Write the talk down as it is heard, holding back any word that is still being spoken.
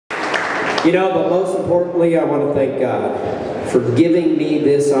You know, but most importantly, I want to thank God for giving me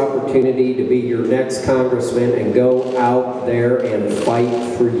this opportunity to be your next congressman and go out there and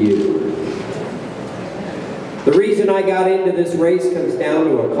fight for you. The reason I got into this race comes down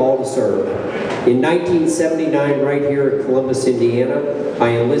to a call to serve. In 1979, right here in Columbus, Indiana, I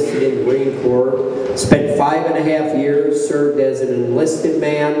enlisted in the Marine Corps, spent 5.5 years, served as an enlisted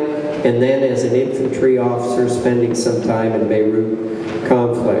man, and then as an infantry officer, spending some time in Beirut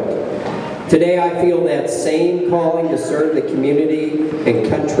conflict. Today I feel that same calling to serve the community and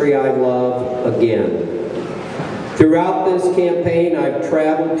country I love again. Throughout this campaign, I've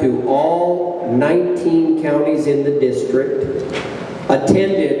traveled to all 19 counties in the district,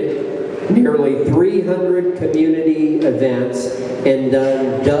 attended nearly 300 community events, and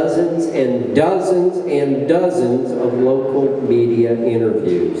done dozens and dozens and dozens of local media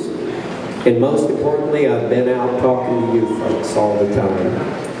interviews. And most importantly, I've been out talking to you folks all the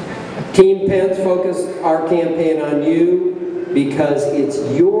time. Team Pence focused our campaign on you because it's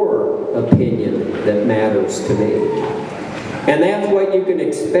your opinion that matters to me. And that's what you can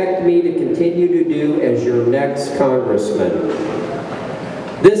expect me to continue to do as your next congressman.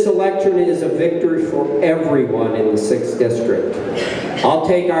 This election is a victory for everyone in the 6th District. I'll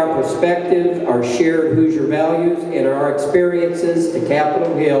take our perspective, our shared Hoosier values, and our experiences to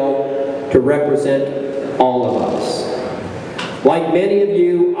Capitol Hill to represent all of us. Like many of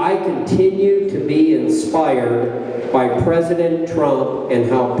you, I continue to be inspired by President Trump and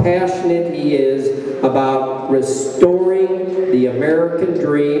how passionate he is about restoring the American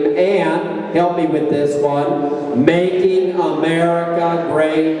dream and, help me with this one, making America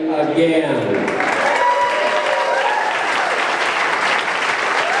great again.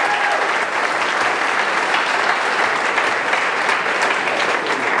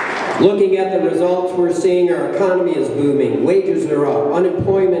 Looking at the results we're seeing, our economy is booming, wages are up,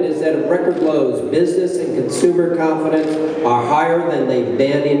 unemployment is at record lows, business and consumer confidence are higher than they've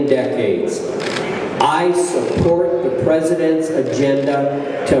been in decades. I support the President's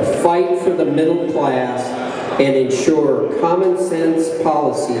agenda to fight for the middle class and ensure common sense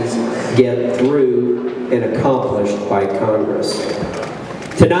policies get through and accomplished by Congress.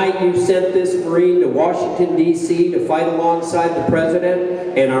 Tonight, you've sent this Marine to Washington, D.C. to fight alongside the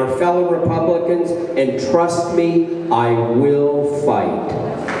President and our fellow Republicans, and trust me, I will fight.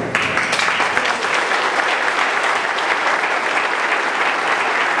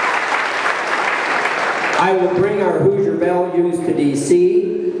 I will bring our Hoosier values to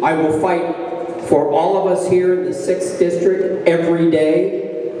D.C. I will fight for all of us here in the 6th District every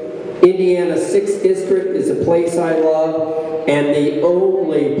day. Indiana's 6th District is a place I love and the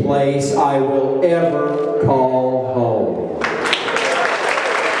only place I will ever call home.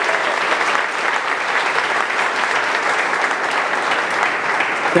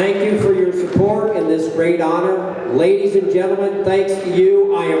 Thank you for your support in this great honor. Ladies and gentlemen, thanks to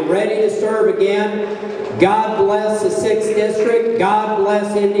you, I am ready to serve again. God bless the 6th District, God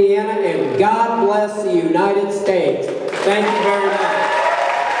bless Indiana, and God bless the United States. Thank you very much.